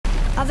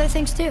Other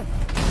things too.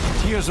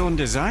 Tyr's own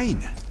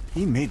design.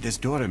 He made this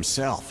door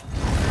himself.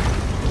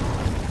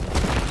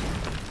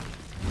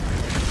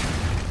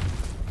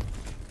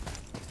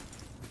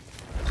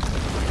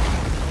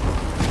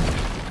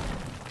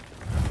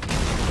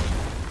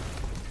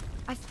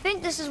 I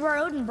think this is where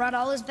Odin brought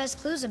all his best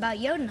clues about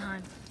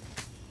Jötunheim.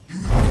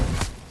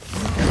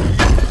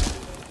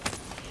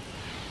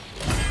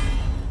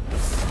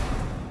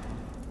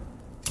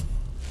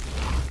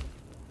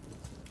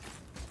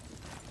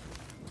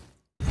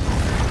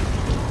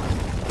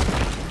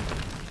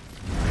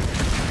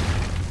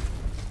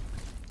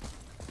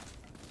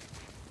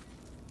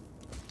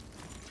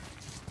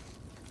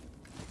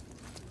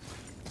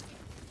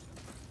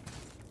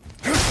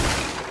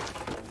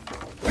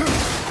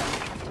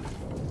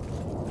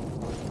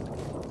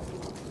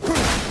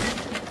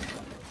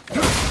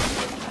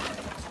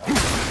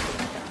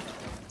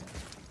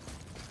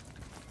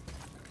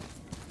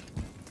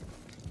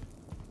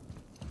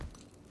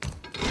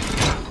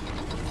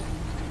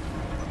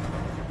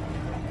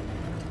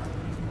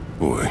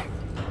 Boy,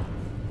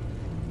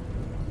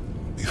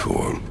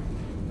 before,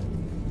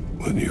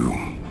 when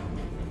you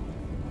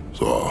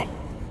saw,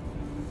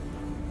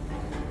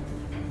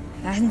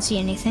 I didn't see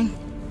anything.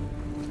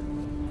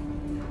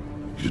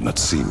 you did not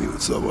see me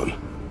with someone,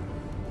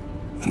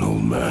 an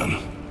old man.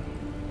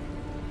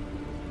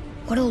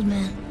 What old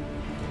man?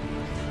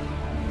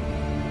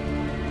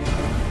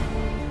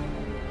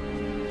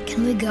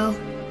 Can we go?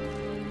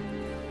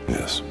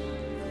 Yes.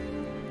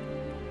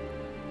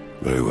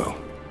 Very well.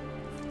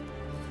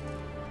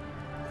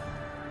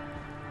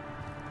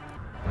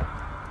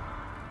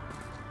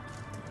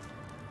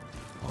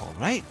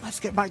 Right, let's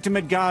get back to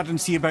Midgard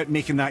and see about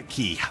making that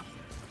key.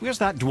 Where's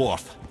that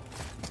dwarf?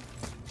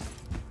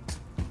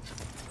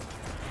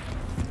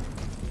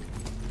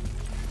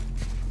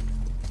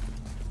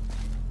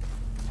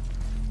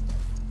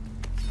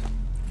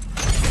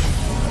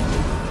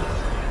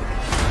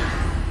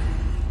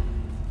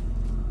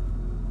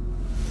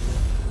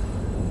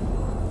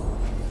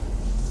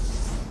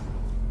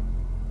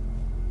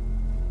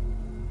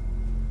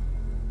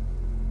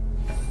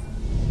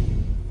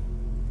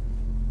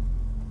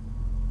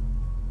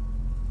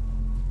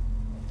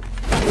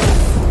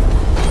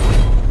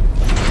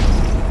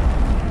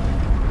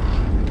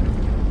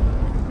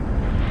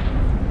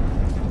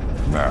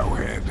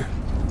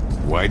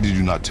 Why did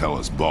you not tell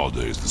us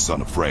Baldur is the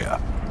son of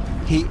Freya?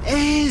 He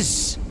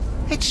is!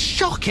 It's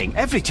shocking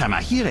every time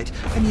I hear it,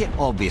 and yet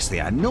obviously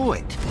I know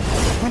it.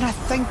 When I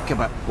think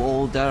about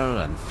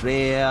Baldur and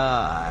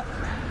Freya...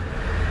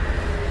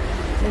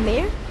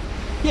 Mimir?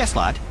 Yes,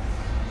 lad.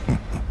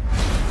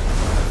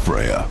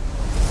 Freya.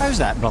 How's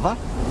that, brother?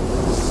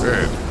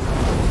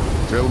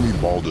 Ed, tell me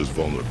Baldur's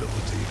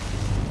vulnerability.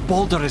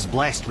 Baldur is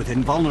blessed with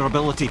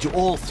invulnerability to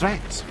all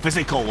threats,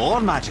 physical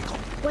or magical.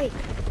 Wait,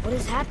 what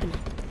is happening?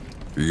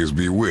 He is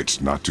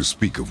bewitched not to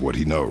speak of what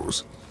he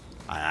knows.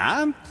 I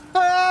am?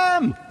 I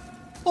am!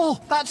 Oh,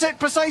 that's it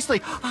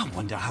precisely. I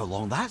wonder how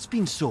long that's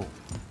been so.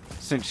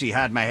 Since she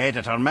had my head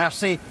at her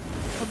mercy,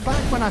 or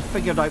back when I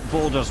figured out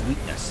Baldur's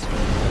weakness.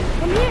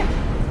 Mimir!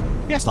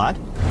 Yes, lad?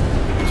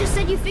 You just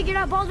said you figured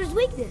out Baldur's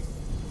weakness.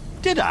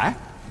 Did I?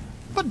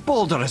 But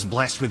Baldur is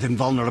blessed with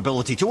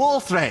invulnerability to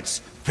all threats,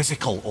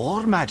 physical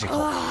or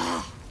magical.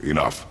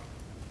 Enough.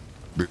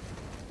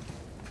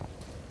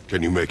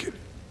 Can you make it?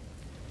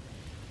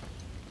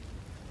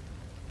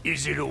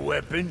 Is it a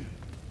weapon?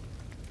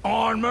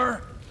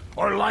 Armor?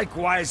 Or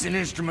likewise an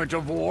instrument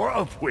of war,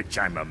 of which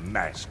I'm a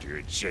master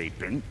at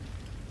shaping?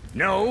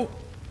 No?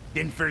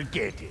 Then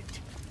forget it.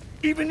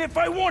 Even if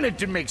I wanted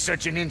to make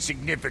such an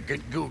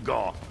insignificant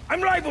gewgaw,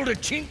 I'm liable to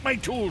chink my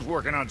tools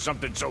working on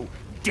something so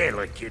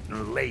delicate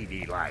and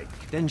ladylike.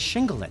 Then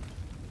shingle it.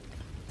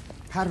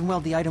 Pattern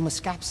weld the item with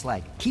scap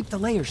slag. Keep the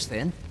layers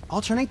thin.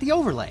 Alternate the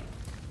overlay.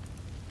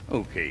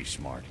 Okay,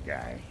 smart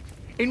guy.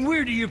 And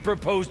where do you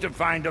propose to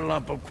find a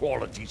lump of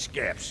quality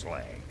scap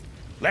slag?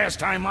 Last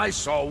time I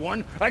saw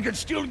one, I could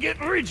still get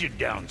rigid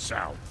down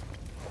south.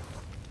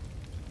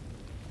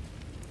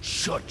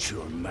 Shut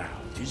your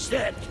mouth, is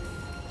that...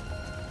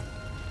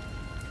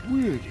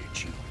 Where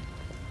did you...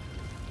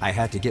 I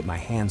had to get my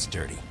hands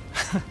dirty.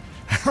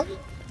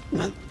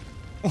 Well,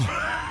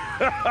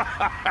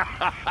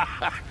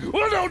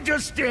 don't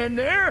just stand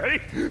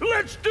there.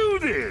 Let's do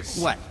this.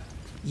 What?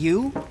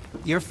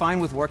 You're fine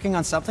with working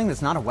on something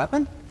that's not a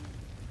weapon?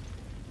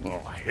 Oh,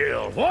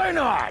 hell, why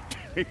not?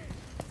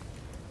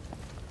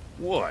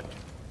 What?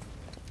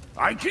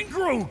 I can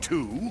grow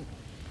too.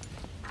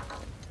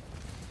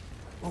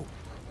 Oh,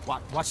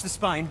 watch the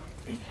spine.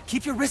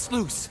 Keep your wrist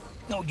loose.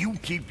 No, you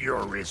keep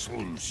your wrist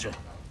loose.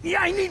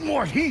 Yeah, I need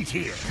more heat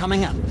here.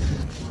 Coming up.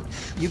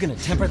 You gonna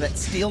temper that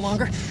steel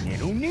longer? You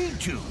don't need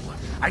to.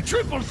 I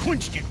triple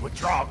quenched it with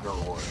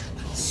Draugr oil.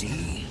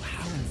 See?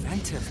 How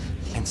inventive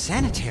and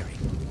sanitary.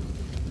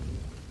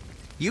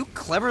 You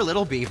clever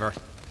little beaver.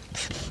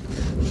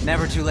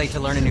 Never too late to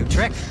learn a new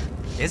trick,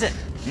 is it?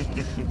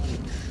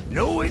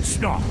 No, it's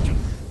not.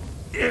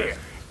 There.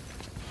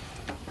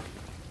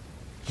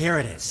 Here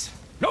it is.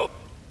 Nope.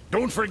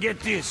 Don't forget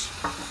this.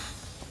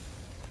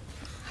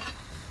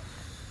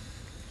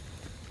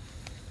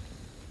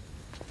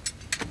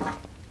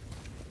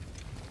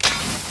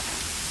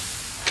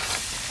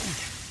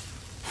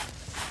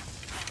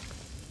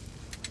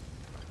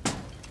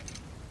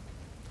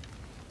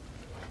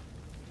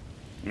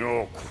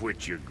 Oh,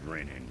 quit your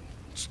grinning.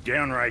 It's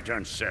downright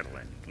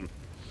unsettling.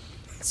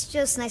 It's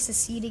just nice to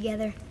see you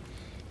together.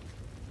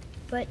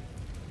 But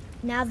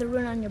now the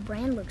rune on your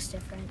brand looks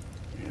different.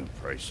 Yeah,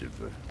 price of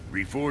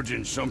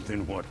reforging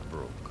something what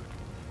broke.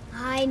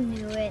 I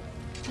knew it.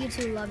 You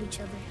two love each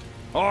other.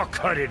 Oh,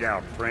 cut it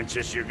out,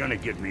 princess. You're gonna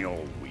get me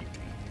all weepy.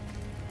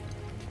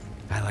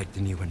 I like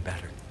the new one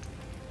better.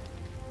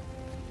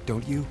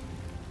 Don't you?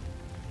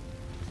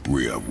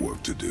 We have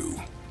work to do.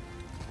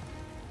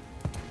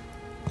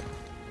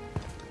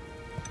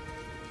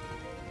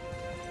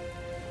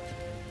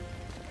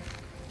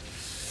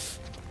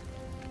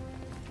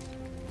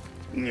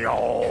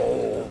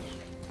 No.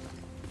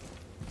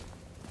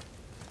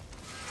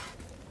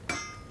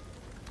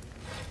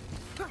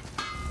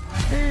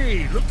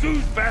 Hey, look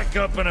who's back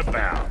up and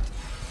about.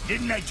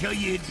 Didn't I tell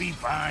you it'd be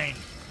fine?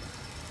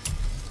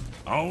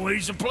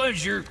 Always a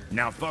pleasure.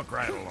 Now fuck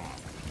right along.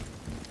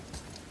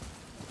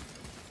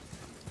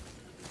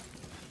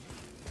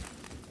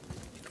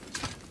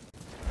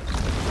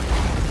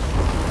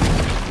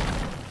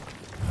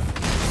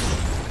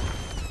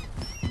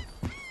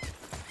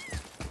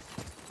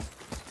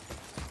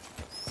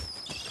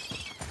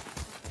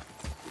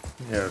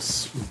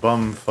 Yes,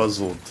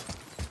 bum-fuzzled.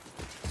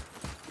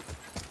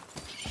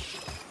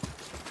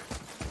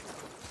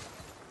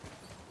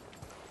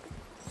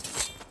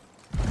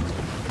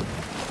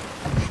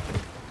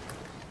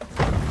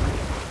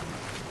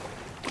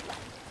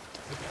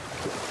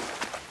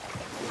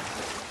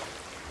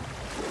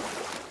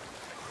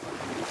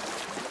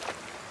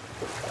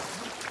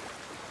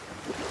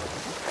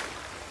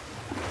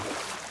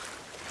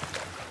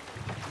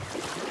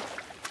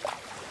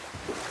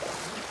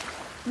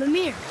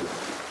 Mimir,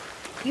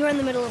 you were in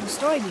the middle of a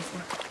story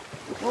before.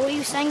 What were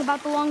you saying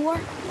about the Long War?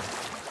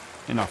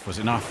 Enough was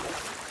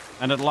enough.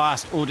 And at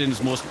last,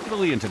 Odin's most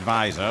brilliant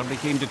advisor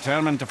became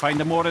determined to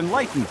find a more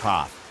enlightened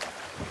path.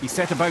 He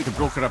set about to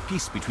broker a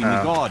peace between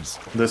the gods.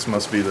 This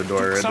must be the door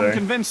Took right some there.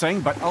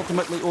 convincing, but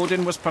ultimately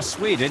Odin was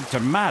persuaded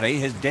to marry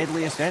his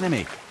deadliest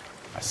enemy,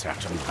 a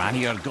certain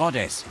Vanir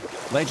goddess,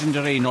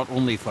 legendary not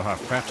only for her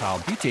fertile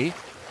beauty,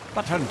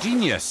 but her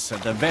genius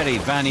at the very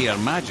Vanir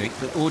magic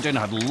that Odin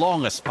had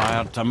long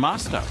aspired to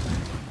master.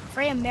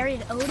 Freya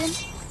married Odin?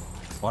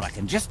 Or I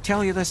can just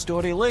tell you the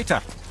story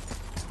later.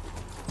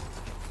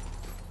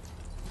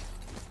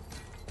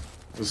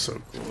 This is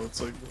so cool.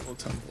 It's like little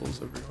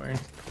temples everywhere.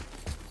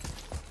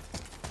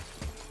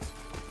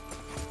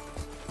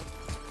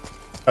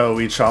 Oh,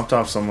 we chopped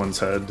off someone's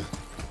head.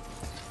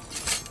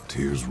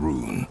 Tyr's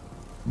rune.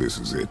 This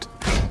is it.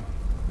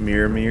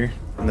 Mirror,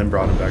 and then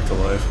brought him back to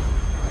life.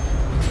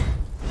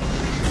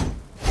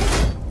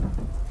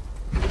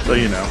 So,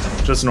 you know,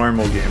 just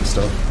normal game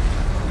stuff.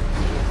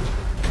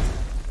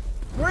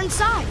 We're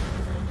inside.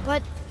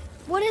 But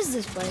what is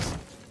this place?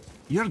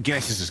 Your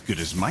guess is as good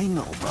as mine,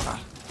 little brother.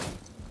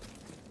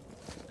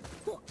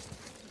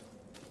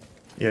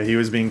 Yeah, he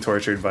was being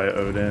tortured by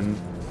Odin.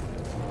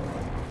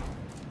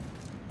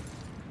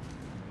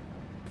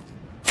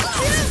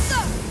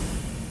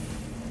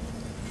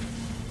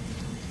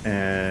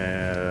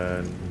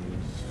 And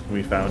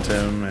we found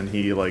him, and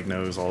he like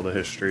knows all the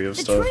history of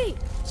The stuff. tree.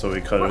 So we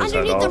cut We're his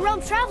head underneath the off.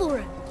 realm travel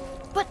room.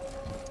 But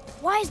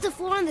why is the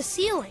floor on the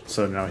ceiling?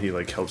 So now he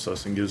like helps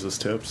us and gives us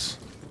tips.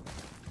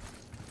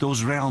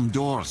 Those realm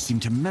doors seem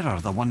to mirror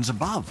the ones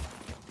above.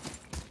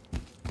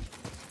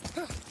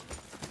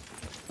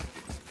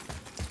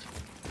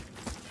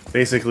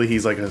 Basically,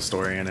 he's like a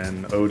historian,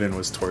 and Odin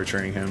was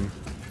torturing him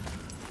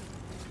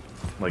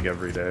like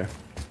every day.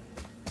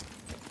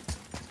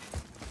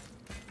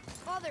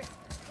 Father,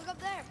 look up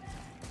there.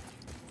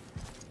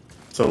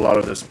 So a lot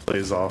of this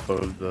plays off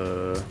of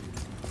the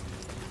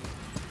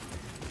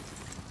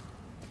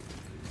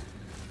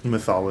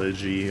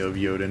mythology of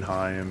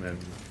Jötunheim and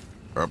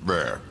Up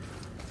there.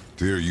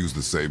 Tyr used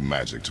the same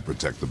magic to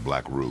protect the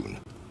Black Rune.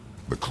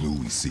 The clue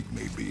we seek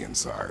may be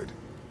inside.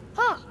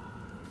 Huh.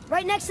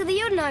 Right next to the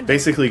Jötunheim.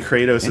 basically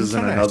Kratos is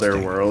in another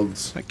Interesting.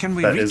 world But can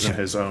we that reach isn't it?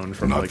 his own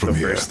from Not like from the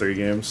here. first 3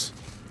 games.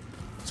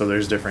 So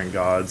there's different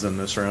gods in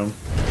this realm.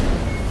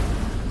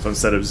 So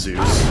instead of Zeus,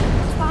 What's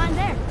behind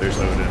there? there's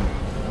Odin.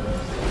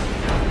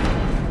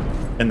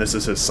 And this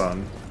is his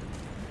son.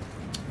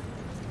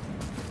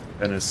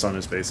 And his son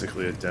is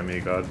basically a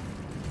demigod.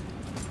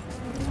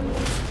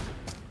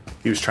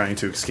 He was trying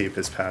to escape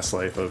his past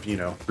life of, you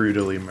know,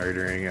 brutally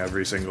murdering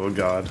every single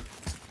god.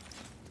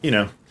 You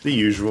know, the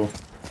usual.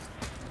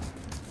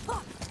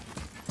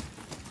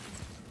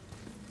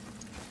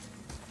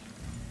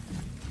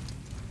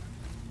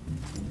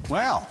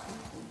 Well,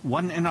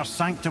 one inner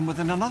sanctum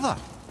within another.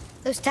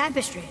 Those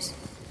tapestries.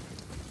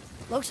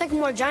 Looks like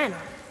more giant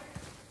art.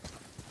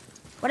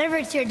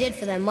 Whatever Tyr did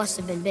for them must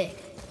have been big.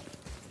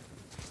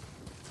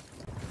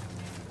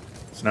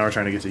 So now we're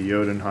trying to get to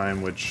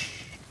Jötunheim,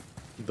 which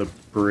the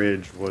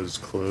bridge was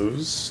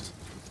closed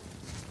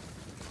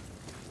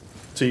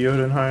to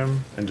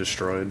Jötunheim and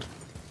destroyed.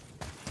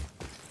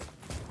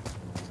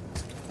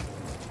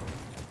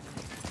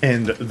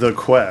 And the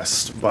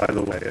quest, by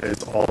the way,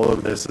 is all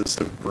of this is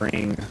to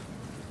bring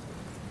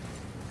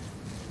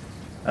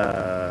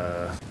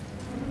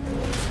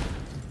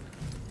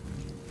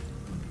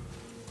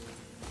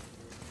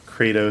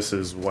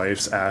Kratos'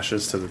 wife's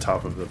ashes to the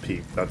top of the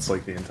peak. That's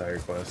like the entire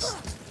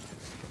quest.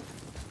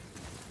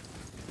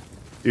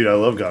 Dude, I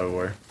love God of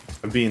War.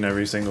 I've beaten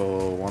every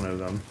single one of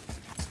them.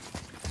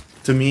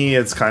 To me,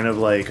 it's kind of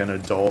like an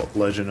adult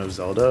Legend of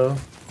Zelda,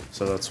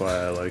 so that's why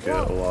I like it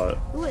a lot.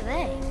 Who are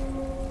they?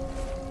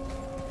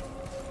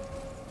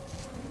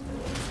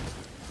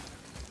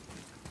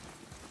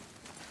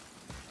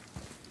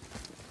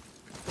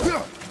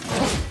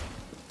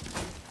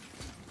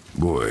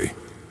 Boy,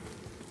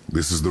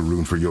 this is the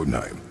rune for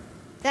Jötunheim.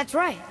 That's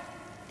right.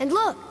 And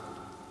look,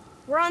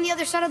 we're on the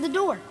other side of the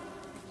door.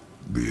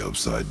 The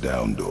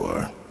upside-down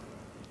door.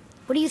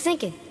 What are you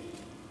thinking?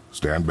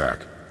 Stand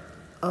back.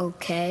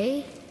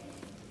 Okay.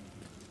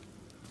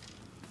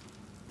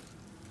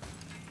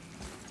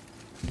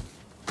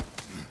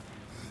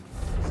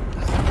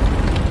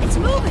 It's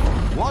moving!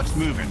 What's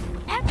moving?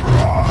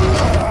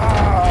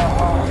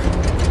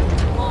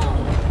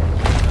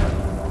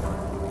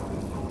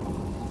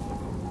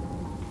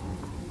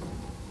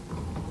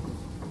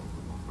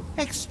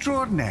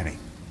 Extraordinary.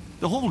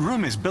 The whole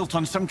room is built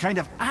on some kind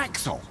of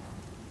axle.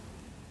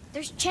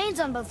 There's chains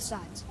on both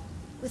sides.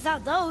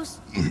 Without those...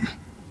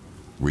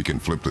 We can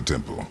flip the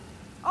temple.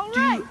 All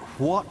right!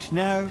 What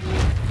now?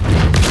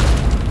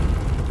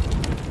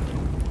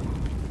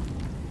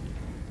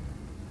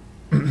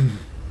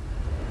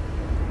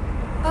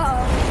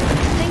 Uh-oh.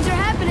 Things are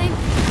happening.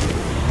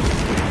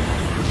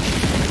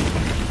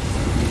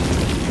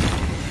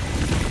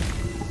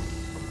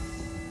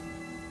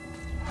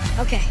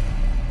 Okay.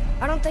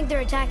 I don't think they're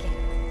attacking.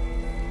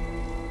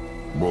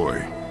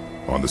 Boy,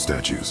 on the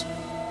statues.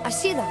 I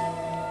see them.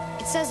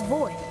 It says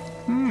void.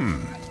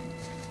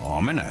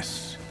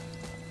 Ominous.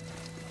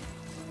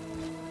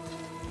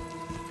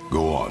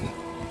 Go on.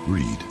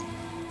 Read.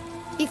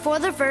 Before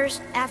the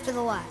first, after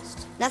the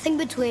last. Nothing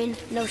between,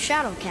 no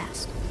shadow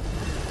cast.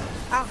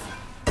 Alpha.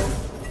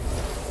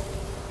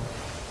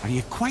 Are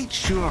you quite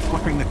sure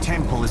flipping the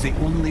temple is the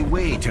only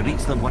way to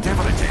reach them,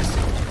 whatever it is?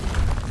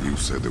 You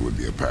said there would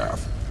be a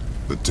path.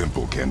 The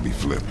temple can be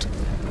flipped.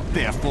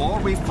 Therefore,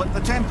 we flip the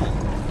temple.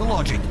 The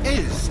logic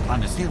is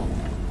unassailable.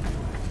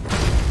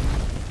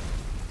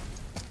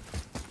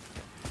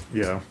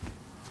 Yeah.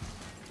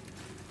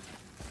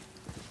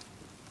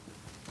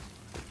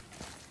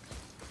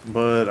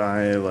 But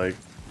I like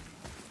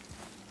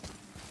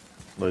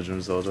Legend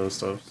of Zelda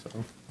stuff, so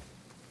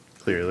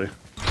clearly.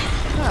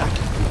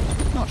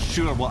 Not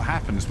sure what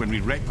happens when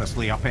we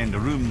recklessly upend a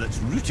room that's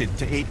rooted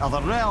to 8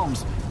 other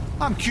realms.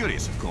 I'm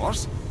curious, of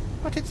course,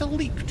 but it's a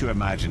leap to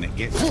imagine it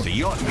gets us to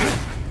Jötunheim.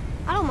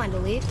 I don't mind a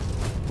lead.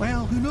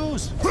 Well, who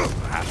knows?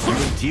 Perhaps you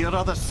and Tyr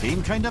are the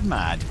same kind of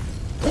mad.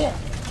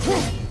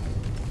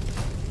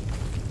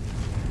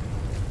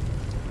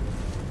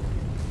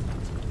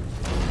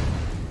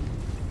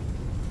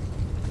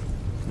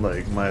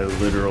 Like, my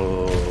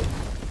literal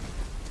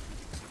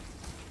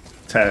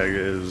tag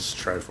is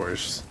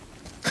Triforce.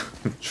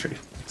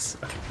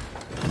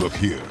 Look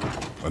here.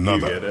 You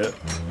Another. get it?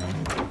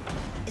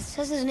 It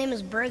says his name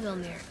is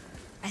Bergelmir.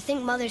 I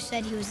think Mother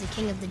said he was the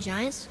king of the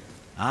giants.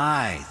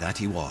 Aye, that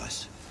he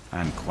was.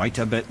 And quite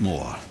a bit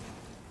more.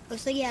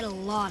 Looks like he had a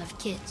lot of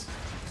kids.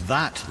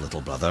 That,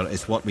 little brother,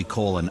 is what we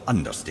call an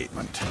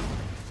understatement.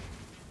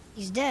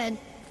 He's dead,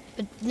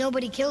 but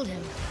nobody killed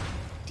him.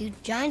 Do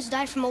giants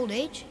die from old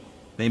age?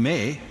 They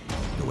may,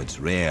 though it's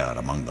rare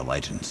among the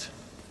legends.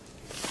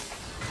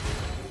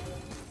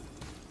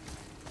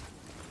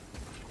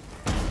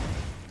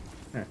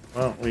 Alright,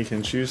 well, we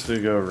can choose to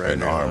go right An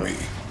now. army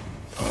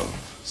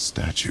of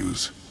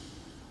statues.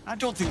 I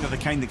don't think they're the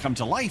kind that come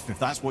to life, if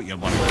that's what you're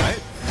wondering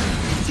about.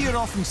 Tyr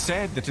often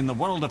said that in the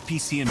world of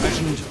PC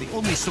envisioned, the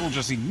only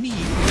soldiers he'd need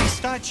would be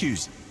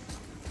statues.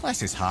 Bless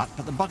his heart,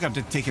 but the bugger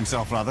did take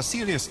himself rather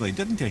seriously,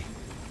 didn't he?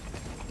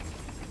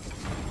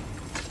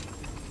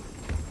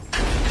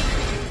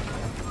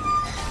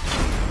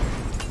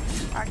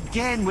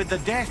 Again with the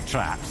death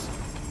traps.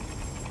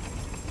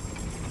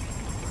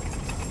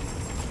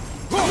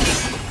 What?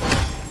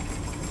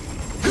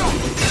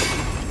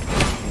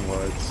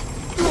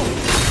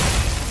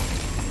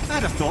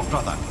 I'd have thought,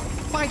 brother,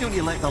 why don't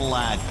you let the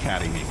lad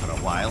carry me for a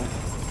while?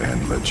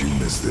 And let you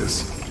miss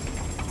this.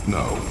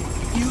 No.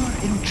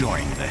 You're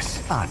enjoying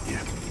this, aren't you?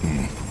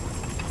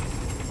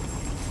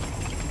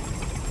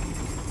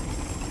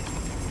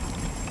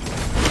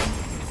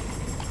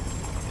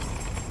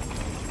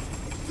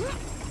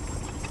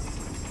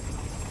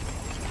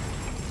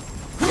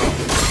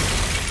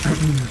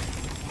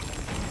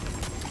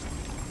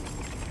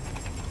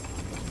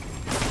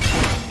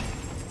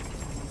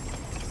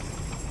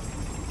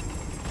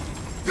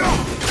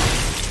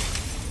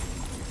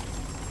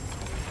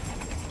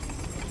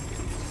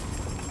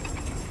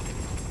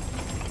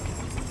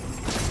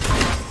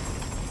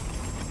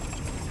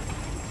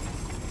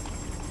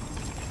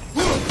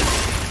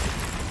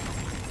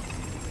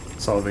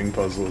 Solving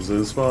puzzles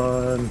is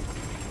fun.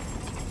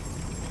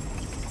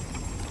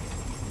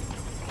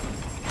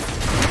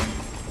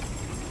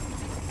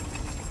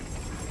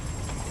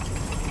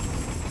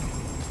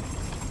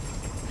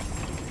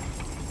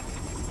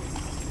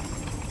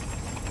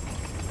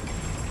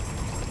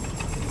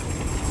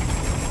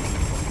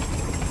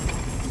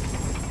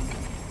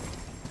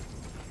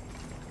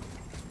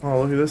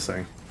 Oh, look at this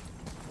thing.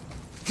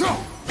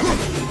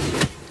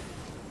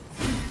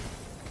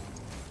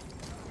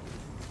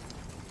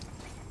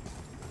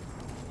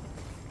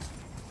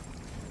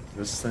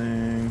 This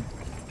thing.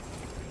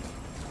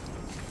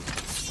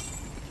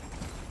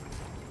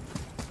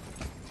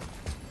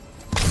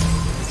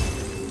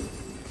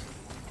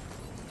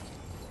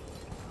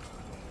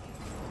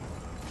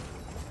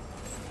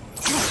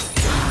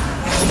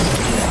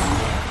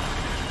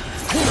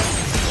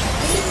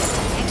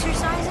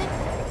 Exercise it?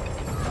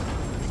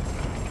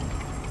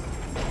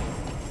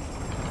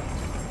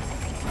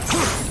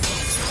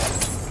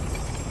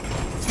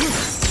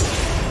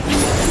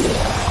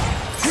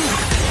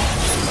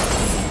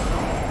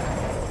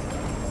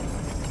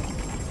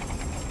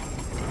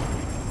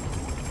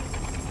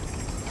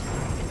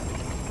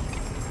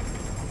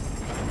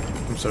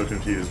 I'm so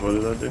confused. What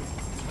did that do?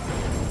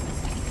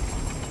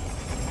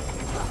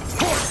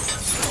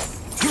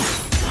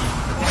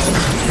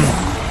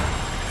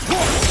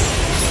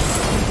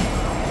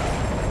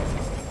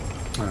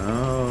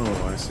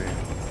 Oh, I see.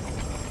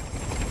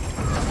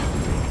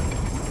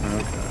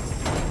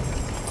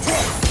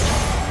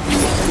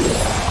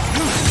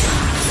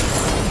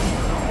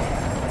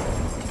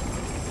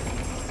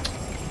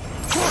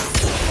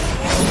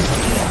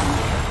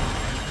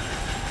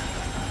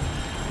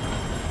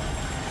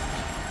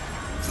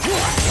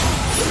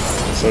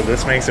 So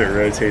this makes it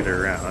rotate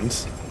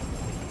around.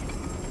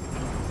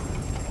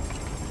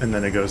 And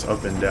then it goes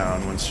up and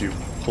down once you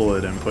pull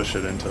it and push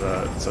it into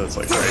that. So it's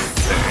like right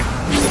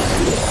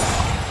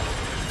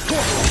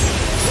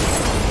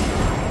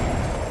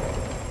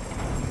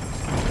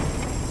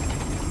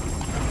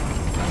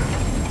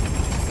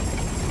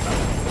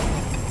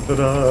there.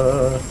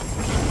 Ta-da!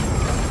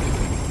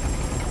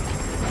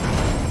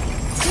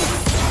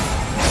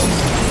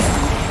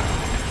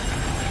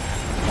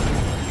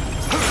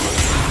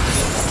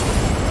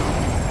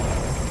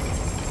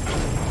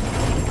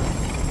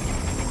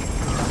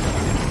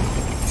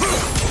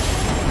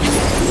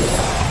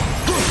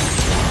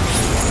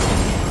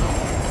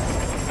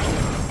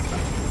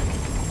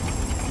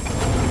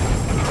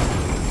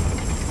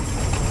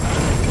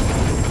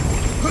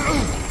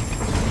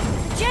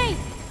 Jay,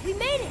 we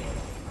made it!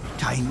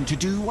 Time to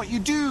do what you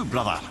do,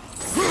 brother.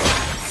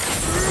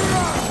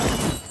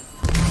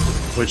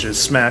 Which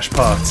is smash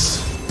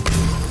pots.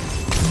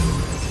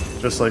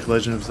 Just like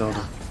Legend of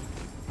Zelda.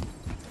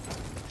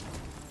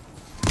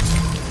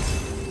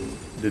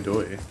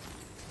 Didoy.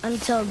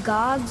 Until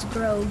gods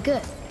grow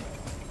good.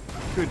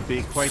 Could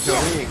be quite a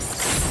waste.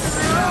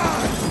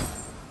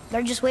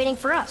 They're just waiting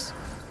for us.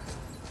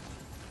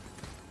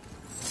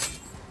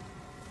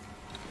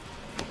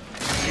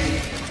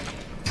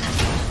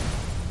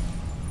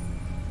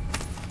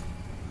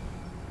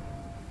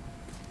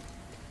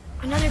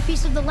 Another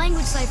piece of the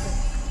language cipher.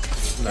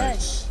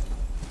 Nice.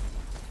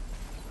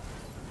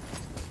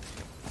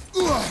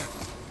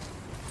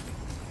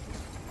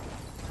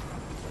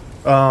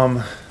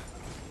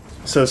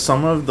 So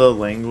some of the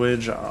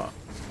language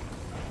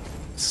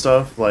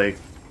stuff, like,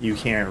 you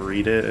can't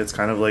read it. It's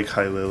kind of like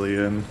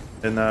Hylian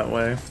in that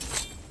way.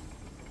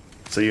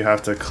 So you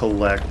have to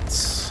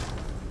collect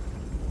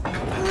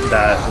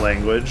that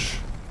language.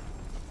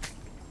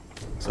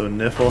 So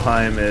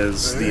Niflheim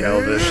is the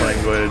Elvish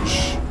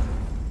language.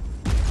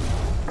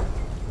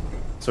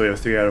 So we have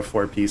 3 out of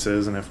 4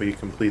 pieces, and if we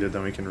complete it,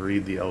 then we can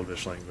read the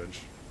Elvish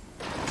language.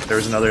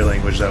 There's another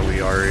language that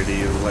we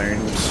already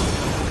learned.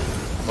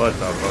 What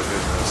the fuck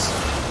is this?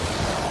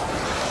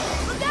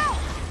 Look out!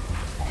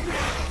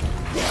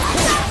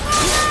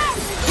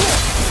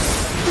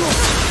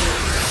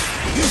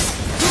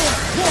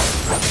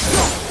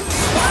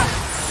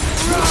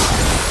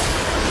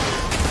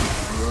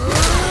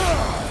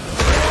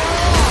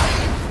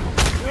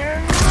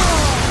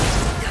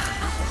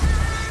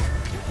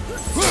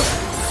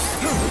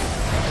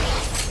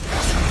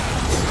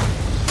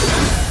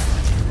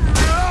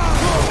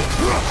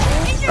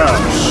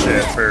 Oh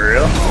shit, for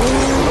real?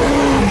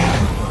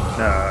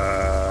 No.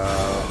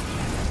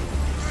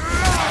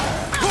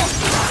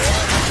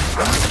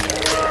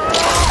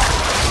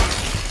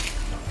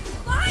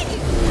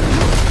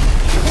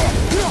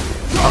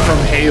 I'm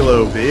from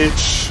Halo,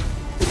 bitch.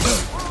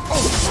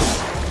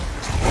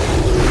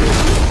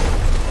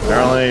 There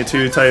are only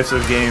 2 types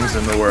of games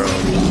in the world.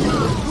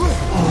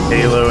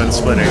 Halo and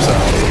Splinter Cell.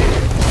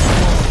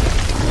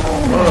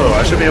 Whoa,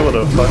 I should be able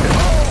to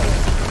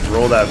fucking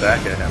roll that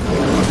back at him.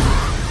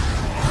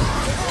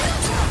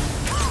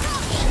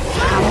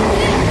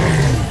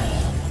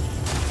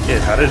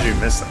 Kid, how did you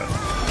miss that?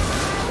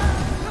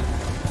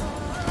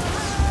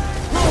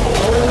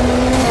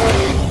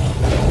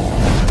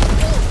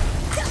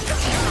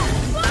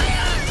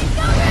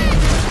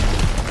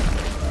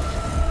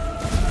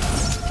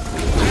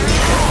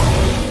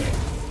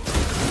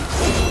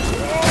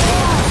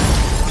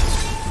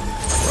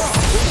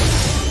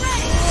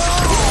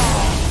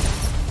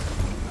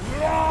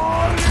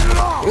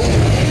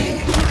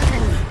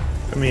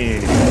 Come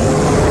here.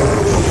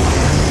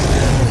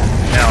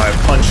 Now I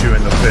punch you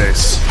in the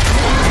face.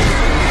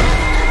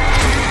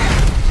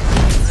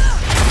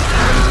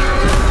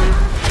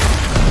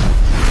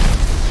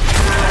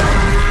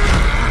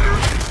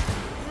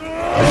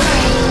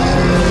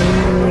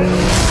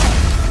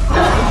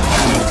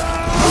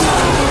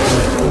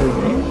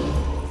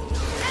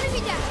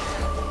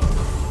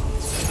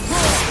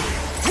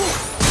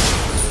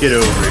 Get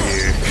over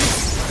here.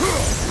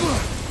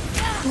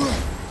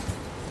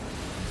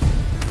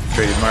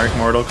 Trademark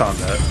Mortal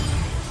Kombat.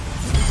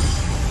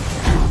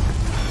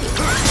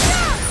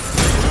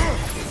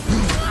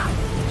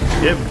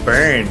 Get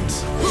burned.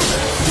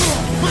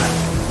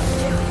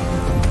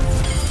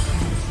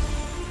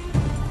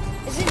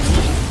 Is it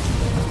easy?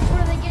 Or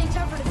are they getting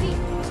tougher to beat?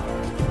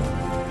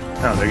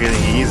 No, they're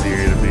getting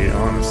easier to beat,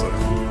 honestly.